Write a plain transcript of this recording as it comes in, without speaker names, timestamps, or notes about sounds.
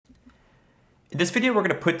In this video, we're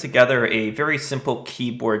going to put together a very simple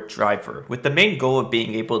keyboard driver with the main goal of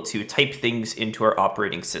being able to type things into our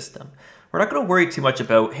operating system. We're not going to worry too much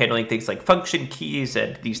about handling things like function keys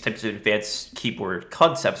and these types of advanced keyboard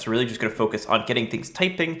concepts. We're really just going to focus on getting things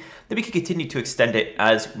typing, then we can continue to extend it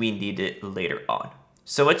as we need it later on.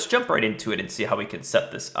 So let's jump right into it and see how we can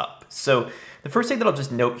set this up. So the first thing that I'll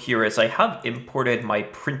just note here is I have imported my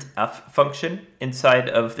printf function inside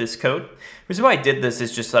of this code. The reason why I did this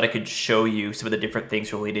is just so that I could show you some of the different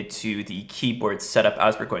things related to the keyboard setup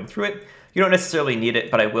as we're going through it. You don't necessarily need it,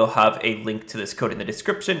 but I will have a link to this code in the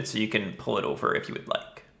description so you can pull it over if you would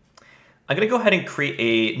like. I'm going to go ahead and create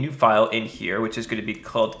a new file in here, which is going to be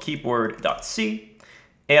called keyboard.c,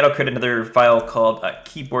 and I'll create another file called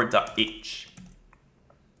keyboard.h.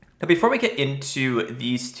 Now, before we get into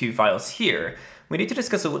these two files here, we need to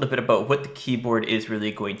discuss a little bit about what the keyboard is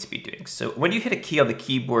really going to be doing. So when you hit a key on the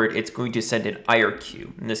keyboard, it's going to send an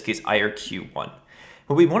IRQ, in this case IRQ1.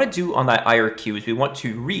 What we want to do on that IRQ is we want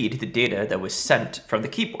to read the data that was sent from the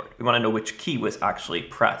keyboard. We want to know which key was actually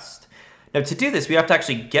pressed. Now, to do this, we have to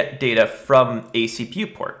actually get data from a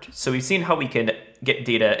CPU port. So we've seen how we can get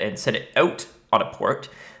data and send it out on a port,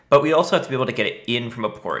 but we also have to be able to get it in from a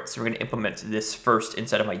port. So we're going to implement this first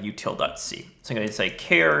inside of my util.c. So I'm going to say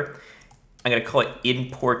char. I'm going to call it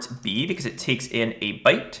import b because it takes in a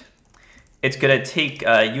byte. It's going to take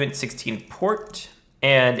a uint16 port,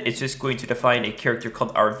 and it's just going to define a character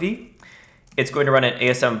called rv. It's going to run an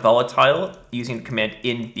ASM volatile using the command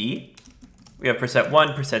inb. We have %1,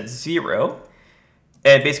 %0.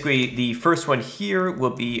 And basically, the first one here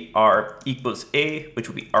will be r equals a, which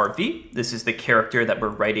will be rv. This is the character that we're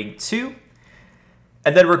writing to.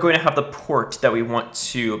 And then we're going to have the port that we want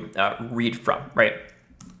to read from, right?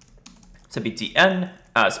 So it'll be dn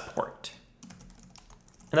as port.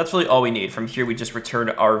 And that's really all we need. From here, we just return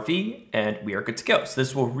rv, and we are good to go. So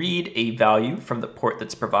this will read a value from the port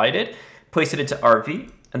that's provided, place it into rv,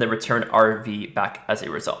 and then return rv back as a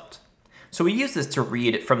result. So we use this to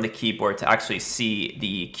read from the keyboard to actually see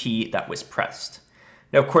the key that was pressed.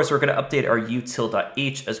 Now, of course, we're going to update our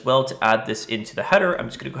util.h as well to add this into the header. I'm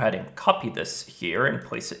just going to go ahead and copy this here and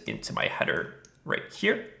place it into my header right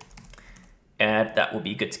here. And that will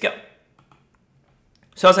be good to go.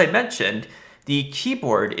 So as I mentioned, the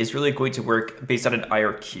keyboard is really going to work based on an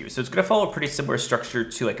IRQ. So it's going to follow a pretty similar structure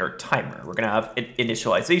to like our timer. We're going to have an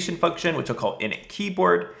initialization function, which I'll call init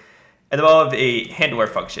keyboard. And then we'll have a handler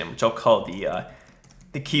function, which I'll call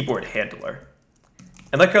the keyboard handler.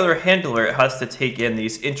 And like our other handler, it has to take in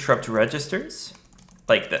these interrupt registers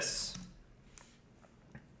like this.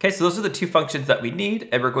 Okay, so those are the two functions that we need,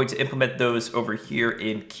 and we're going to implement those over here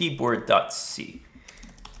in keyboard.c.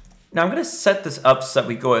 Now I'm going to set this up so that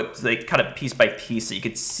we go like kind of piece by piece so you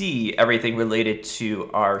can see everything related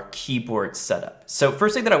to our keyboard setup. So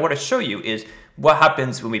first thing that I want to show you is what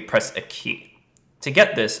happens when we press a key. To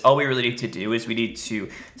get this, all we really need to do is we need to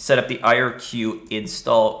set up the IRQ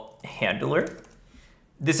install handler.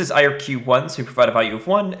 This is IRQ1, so we provide a value of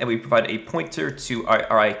 1, and we provide a pointer to our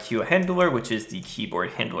IRQ handler, which is the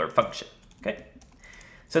keyboard handler function. Okay,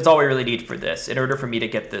 so that's all we really need for this. In order for me to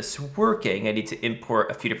get this working, I need to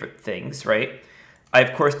import a few different things, right? I,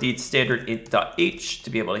 of course, need standard int.h to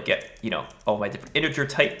be able to get, all my different integer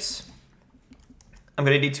types. I'm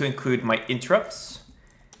going to need to include my interrupts.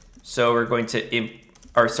 So we're going to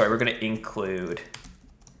include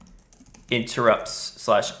interrupts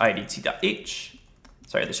 / idt.h.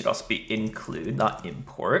 Sorry, this should also be include, not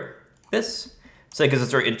import this. So because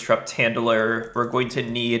it's our interrupt handler, we're going to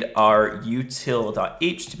need our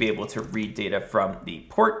util.h to be able to read data from the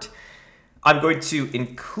port. I'm going to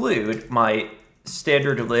include my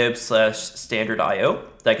standard lib / standard IO.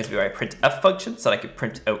 That gives me my printf function so that I can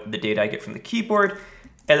print out the data I get from the keyboard.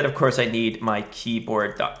 And then, of course, I need my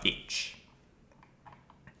keyboard.h.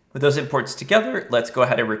 With those imports together, let's go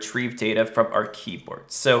ahead and retrieve data from our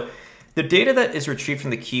keyboard. So the data that is retrieved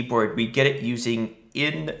from the keyboard, we get it using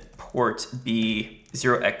import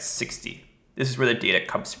b0x60. This is where the data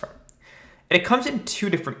comes from. And it comes in two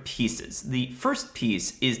different pieces. The first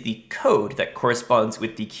piece is the code that corresponds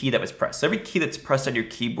with the key that was pressed. So every key that's pressed on your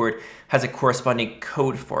keyboard has a corresponding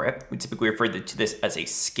code for it. We typically refer to this as a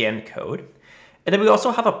scan code. And then we also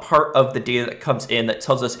have a part of the data that comes in that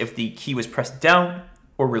tells us if the key was pressed down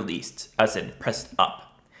or released, as in pressed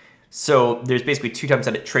up. So there's basically two times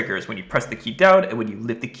that it triggers, when you press the key down and when you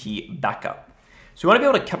lift the key back up. So we want to be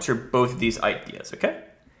able to capture both of these ideas, okay?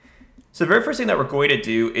 So the very first thing that we're going to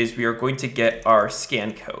do is we are going to get our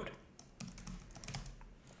scan code.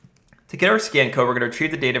 To get our scan code, we're going to retrieve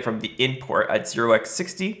the data from the import at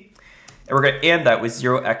 0x60, and we're going to AND that with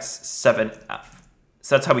 0x7f.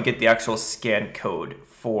 So that's how we get the actual scan code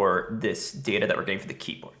for this data that we're getting for the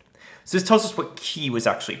keyboard. So this tells us what key was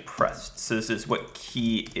actually pressed. So this is what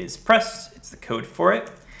key is pressed. It's the code for it.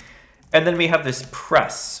 And then we have this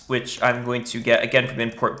press, which I'm going to get again from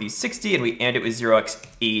import B60, and we AND it with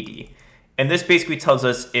 0x80. And this basically tells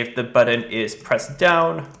us if the button is pressed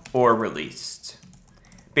down or released.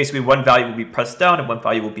 Basically, one value will be pressed down and one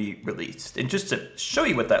value will be released. And just to show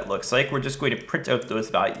you what that looks like, we're just going to print out those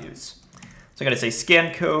values. So I'm going to say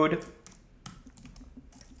scan code.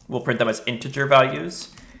 We'll print them as integer values.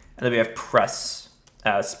 And then we have press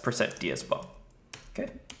as %d as well.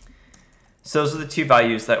 Okay. So those are the two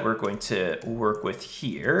values that we're going to work with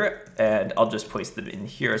here. And I'll just place them in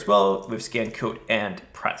here as well with scan code and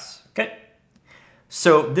press. Okay.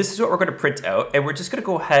 So this is what we're going to print out, and we're just going to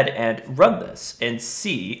go ahead and run this and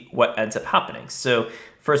see what ends up happening. So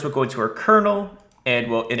first we'll go into our kernel and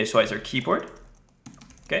we'll initialize our keyboard.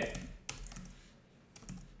 Okay.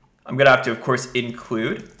 I'm going to have to, of course,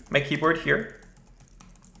 include my keyboard here.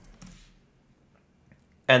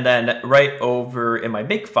 And then right over in my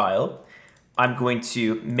make file, I'm going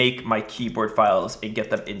to make my keyboard files and get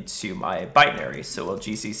them into my binary. So we'll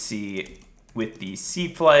GCC with the C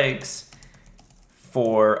flags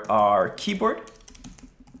for our keyboard.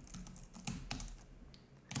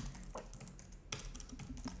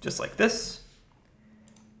 Just like this.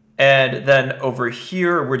 And then over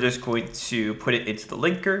here, we're just going to put it into the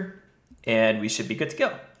linker and we should be good to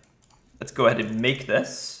go. Let's go ahead and make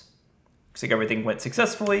this. Looks like everything went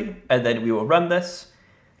successfully, and then we will run this.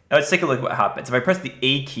 Now let's take a look at what happens. If I press the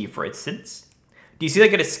A key, for instance, do you see that I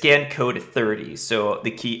get a scan code 30? So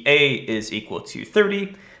the key A is equal to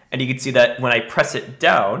 30. And you can see that when I press it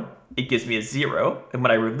down, it gives me a 0. And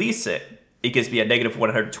when I release it, it gives me a negative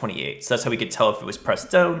 128. So that's how we could tell if it was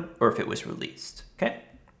pressed down or if it was released. Okay.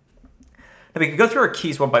 Now we can go through our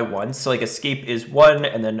keys one by one. So like escape is 1,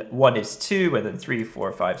 and then 1 is 2, and then 3,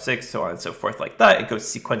 4, 5, 6, so on and so forth like that. It goes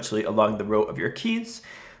sequentially along the row of your keys.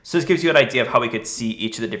 So this gives you an idea of how we could see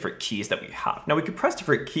each of the different keys that we have. Now we could press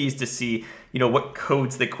different keys to see, what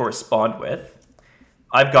codes they correspond with.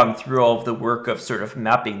 I've gone through all of the work of sort of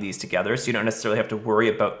mapping these together, so you don't necessarily have to worry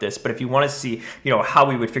about this. But if you want to see, how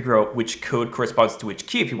we would figure out which code corresponds to which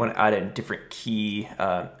key, if you want to add in different key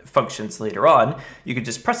functions later on, you can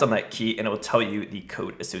just press on that key and it will tell you the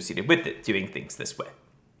code associated with it, doing things this way.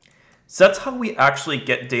 So that's how we actually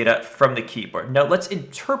get data from the keyboard. Now let's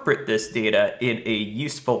interpret this data in a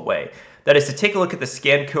useful way. That is to take a look at the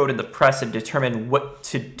scan code and the press and determine what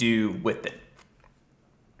to do with it.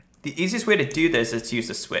 The easiest way to do this is to use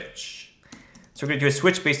a switch. So we're going to do a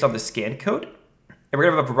switch based on the scan code, and we're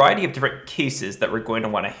going to have a variety of different cases that we're going to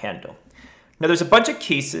want to handle. Now there's a bunch of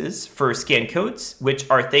cases for scan codes, which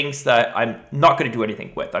are things that I'm not going to do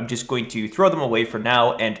anything with. I'm just going to throw them away for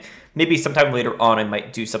now, and maybe sometime later on I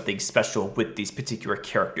might do something special with these particular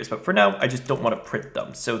characters. But for now, I just don't want to print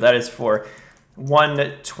them. So that is for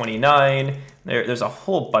 129. There's a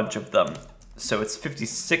whole bunch of them. So it's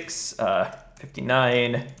 56,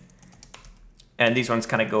 59. And these ones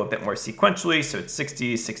kind of go a bit more sequentially. So it's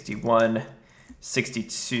 60, 61,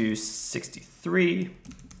 62, 63.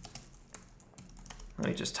 Let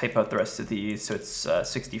me just type out the rest of these. So it's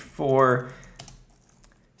 64,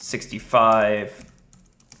 65,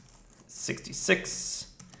 66,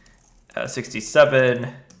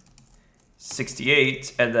 67,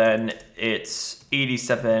 68, and then it's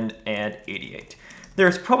 87 and 88.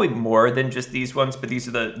 There's probably more than just these ones, but these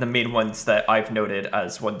are the main ones that I've noted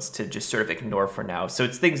as ones to just sort of ignore for now. So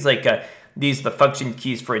it's things like these are the function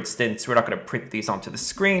keys, for instance. We're not going to print these onto the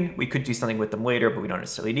screen. We could do something with them later, but we don't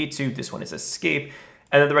necessarily need to. This one is escape.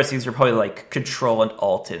 And then the rest of these are probably like control and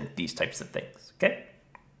alt and these types of things, okay?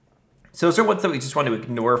 So those are ones that we just want to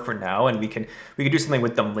ignore for now, and we can do something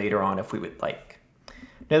with them later on if we would like.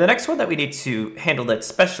 Now the next one that we need to handle that's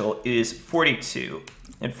special is 42.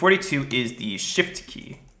 And 42 is the shift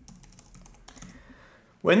key.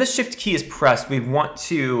 When the shift key is pressed, we want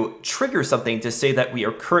to trigger something to say that we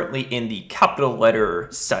are currently in the capital letter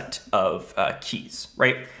set of keys,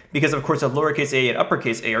 right? Because of course a lowercase a and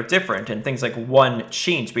uppercase a are different, and things like 1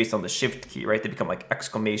 change based on the shift key, right? They become like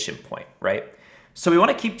exclamation point, right? So we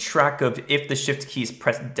want to keep track of if the shift key is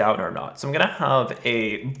pressed down or not. So I'm going to have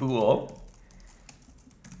a bool,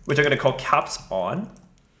 which I'm going to call caps on.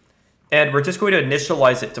 And we're just going to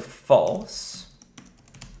initialize it to false.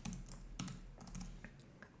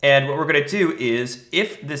 And what we're going to do is,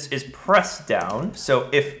 if this is pressed down, so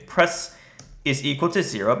if press is equal to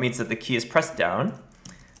 0, it means that the key is pressed down.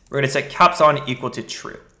 We're going to set caps on equal to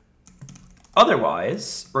true.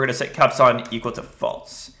 Otherwise, we're going to set caps on equal to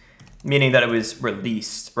false, meaning that it was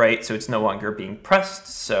released, right? So it's no longer being pressed.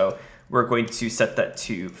 So we're going to set that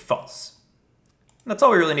to false. And that's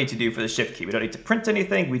all we really need to do for the shift key. We don't need to print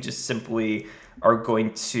anything. We just simply are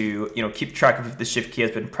going to, keep track of if the shift key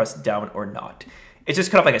has been pressed down or not. It's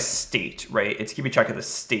just kind of like a state, right? It's keeping track of the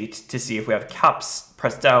state to see if we have caps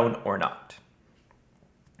pressed down or not.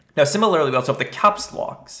 Now, similarly, we also have the caps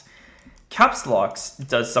locks. Caps locks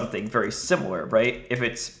does something very similar, right? If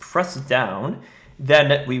it's pressed down,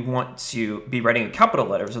 then we want to be writing in capital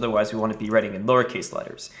letters. Otherwise, we want to be writing in lowercase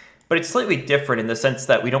letters. But it's slightly different in the sense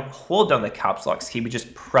that we don't hold down the caps locks key, we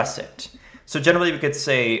just press it. So generally we could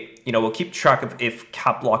say, we'll keep track of if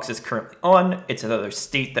cap locks is currently on. It's another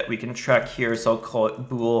state that we can track here, so I'll call it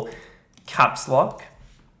bool caps lock.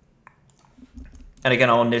 And again,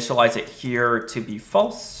 I'll initialize it here to be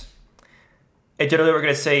false. And generally what we're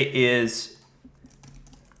going to say is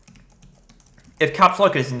if caps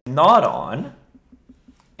lock is not on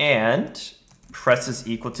and press is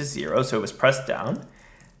equal to 0, so it was pressed down,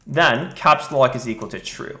 then caps lock is equal to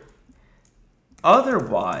true.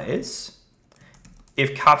 Otherwise,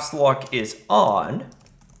 if caps lock is on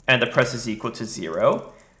and the press is equal to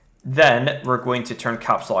 0, then we're going to turn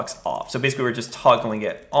caps locks off. So basically we're just toggling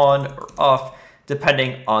it on or off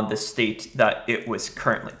depending on the state that it was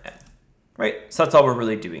currently in, right? So that's all we're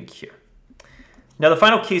really doing here. Now the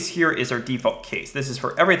final case here is our default case. This is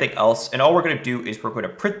for everything else, and all we're going to do is we're going to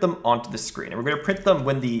print them onto the screen. And we're going to print them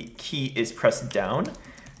when the key is pressed down.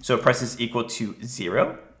 So press is equal to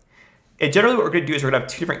 0. And generally what we're going to do is we're going to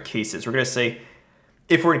have two different cases. We're going to say,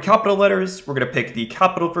 if we're in capital letters, we're going to pick the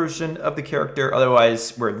capital version of the character.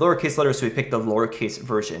 Otherwise, we're in lowercase letters, so we pick the lowercase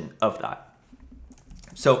version of that.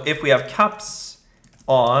 So if we have caps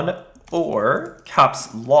on or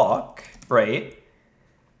caps lock, right,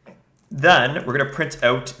 then we're going to print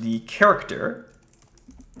out the character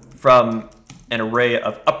from an array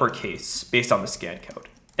of uppercase based on the scan code.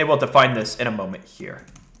 And we'll define this in a moment here.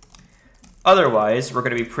 Otherwise, we're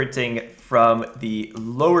going to be printing from the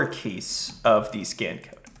lowercase of the scan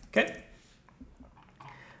code, okay?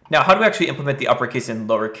 Now, how do we actually implement the uppercase and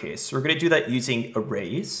lowercase? So we're going to do that using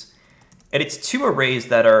arrays. And it's two arrays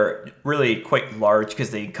that are really quite large because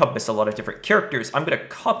they encompass a lot of different characters. I'm going to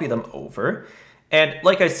copy them over. And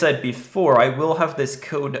like I said before, I will have this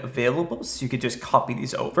code available, so you could just copy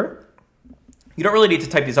these over. You don't really need to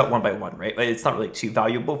type these out one by one, right? It's not really too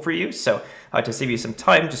valuable for you. So to save you some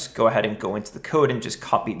time, just go ahead and go into the code and just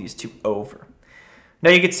copy these two over.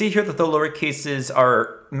 Now you can see here that the lowercases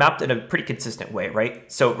are mapped in a pretty consistent way, right?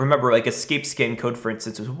 So remember, like escape scan code, for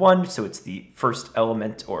instance, is 1. So it's the first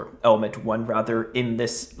element, or element 1 rather, in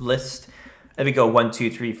this list. And we go 1, 2,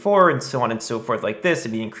 3, 4, and so on and so forth like this,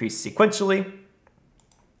 and be increased sequentially.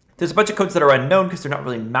 There's a bunch of codes that are unknown because they're not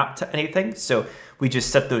really mapped to anything. So we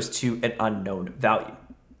just set those to an unknown value.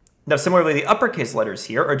 Now, similarly, the uppercase letters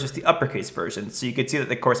here are just the uppercase version. So you can see that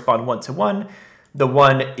they correspond 1 to 1. The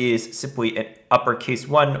 1 is simply an uppercase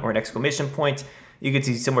 1 or an exclamation point. You can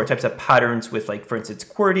see similar types of patterns with, like, for instance,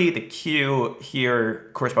 QWERTY. The Q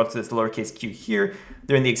here corresponds to this lowercase q here.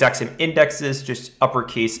 They're in the exact same indexes, just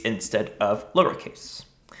uppercase instead of lowercase.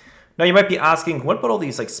 Now you might be asking, what about all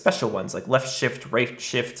these like special ones, like left shift, right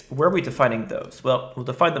shift? Where are we defining those? Well, we'll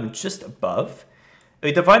define them just above.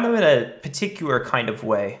 We define them in a particular kind of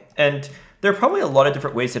way. And there are probably a lot of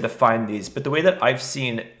different ways to define these, but the way that I've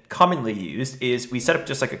seen commonly used is we set up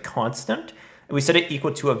just like a constant, and we set it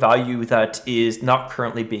equal to a value that is not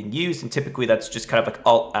currently being used, and typically that's just kind of like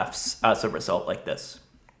all Fs as a result like this.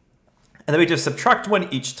 And then we just subtract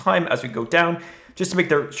 1 each time as we go down, just to make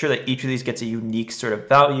sure that each of these gets a unique sort of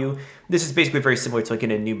value. This is basically very similar to like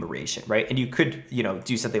an enumeration, right? And you could,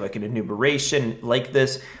 do something like an enumeration like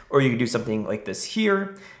this, or you could do something like this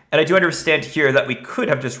here. And I do understand here that we could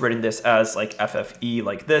have just written this as like FFE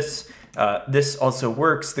like this. This also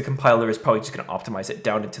works. The compiler is probably just going to optimize it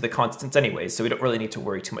down into the constants anyway, so we don't really need to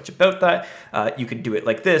worry too much about that. You can do it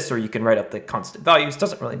like this, or you can write up the constant values.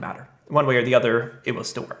 Doesn't really matter. One way or the other, it will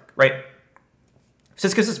still work, right? So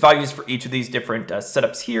this gives us values for each of these different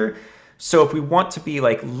setups here. So if we want to be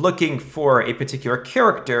like looking for a particular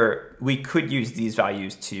character, we could use these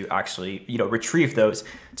values to actually, retrieve those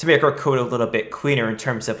to make our code a little bit cleaner in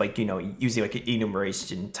terms of like, using like an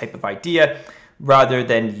enumeration type of idea rather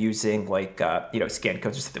than using like, scan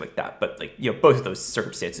codes or something like that. But like, both of those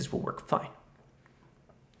circumstances will work fine.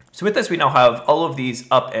 So with this, we now have all of these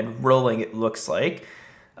up and rolling, it looks like.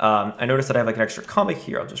 I noticed that I have like an extra comma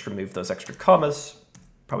here. I'll just remove those extra commas.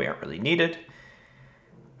 Probably aren't really needed.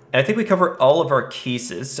 And I think we cover all of our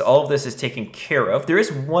cases. So all of this is taken care of. There is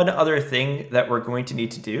one other thing that we're going to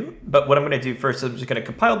need to do. But what I'm going to do first is I'm just going to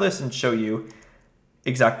compile this and show you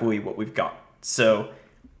exactly what we've got. So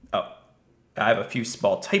I have a few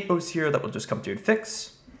small typos here that we'll just come through and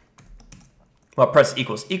fix. Well, press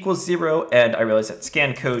equals equals 0, and I realize that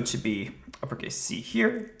scan code should be uppercase C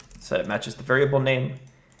here, so it matches the variable name.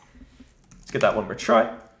 Let's get that one more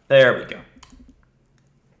try. There we go.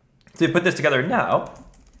 So we put this together now.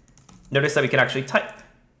 Notice that we can actually type,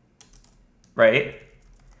 right?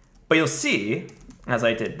 But you'll see, as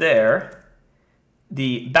I did there,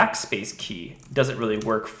 the backspace key doesn't really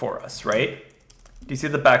work for us, right? Do you see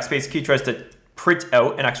the backspace key tries to print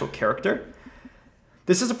out an actual character?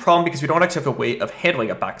 This is a problem because we don't actually have a way of handling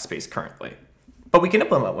a backspace currently. But we can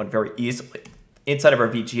implement one very easily. Inside of our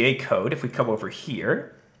VGA code, if we come over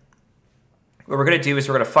here, what we're going to do is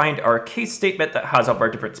we're going to find our case statement that has all of our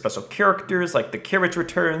different special characters, like the carriage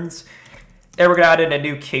returns, and we're going to add in a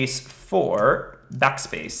new case for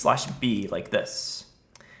backspace /b like this.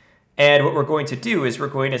 And what we're going to do is we're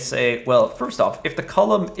going to say, well, first off, if the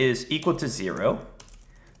column is equal to 0,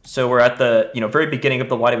 so we're at the very beginning of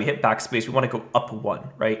the line and we hit backspace, we want to go up 1,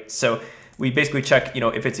 right? So we basically check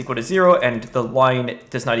if it's equal to 0 and the line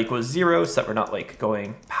does not equal 0, so that we're not like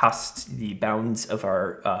going past the bounds of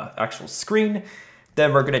our actual screen.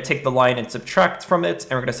 Then we're going to take the line and subtract from it,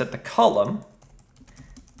 and we're going to set the column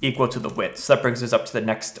equal to the width. So that brings us up to the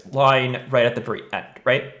next line right at the very end,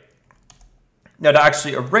 right? Now to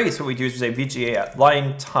actually erase, what we do is we say VGA at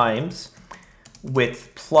line times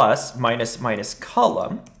width plus minus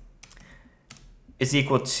column is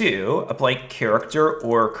equal to a blank character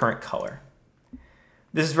or current color.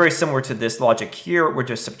 This is very similar to this logic here. We're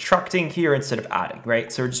just subtracting here instead of adding,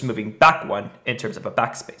 right? So we're just moving back 1 in terms of a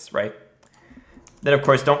backspace, right? Then of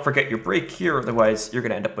course, don't forget your break here, otherwise you're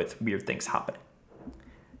gonna end up with weird things happening.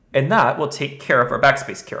 And that will take care of our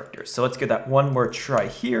backspace characters. So let's give that one more try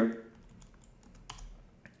here.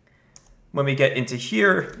 When we get into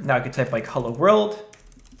here, now I can type like hello world.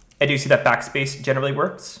 And you see that backspace generally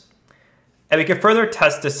works. And we can further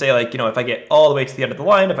test to say like, if I get all the way to the end of the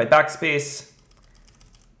line, if I backspace,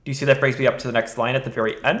 do you see that brings me up to the next line at the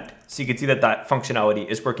very end? So you can see that that functionality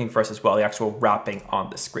is working for us as well, the actual wrapping on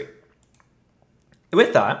the screen.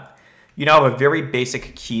 With that, you now have a very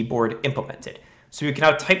basic keyboard implemented. So we can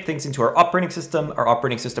now type things into our operating system. Our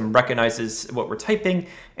operating system recognizes what we're typing,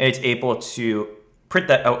 and it's able to print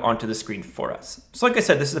that out onto the screen for us. So like I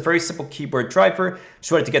said, this is a very simple keyboard driver. Just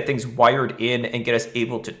wanted to get things wired in and get us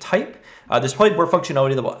able to type. There's probably more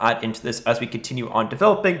functionality that we'll add into this as we continue on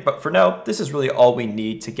developing, but for now, this is really all we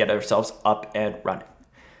need to get ourselves up and running.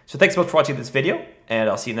 So thanks so much for watching this video, and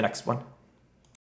I'll see you in the next one.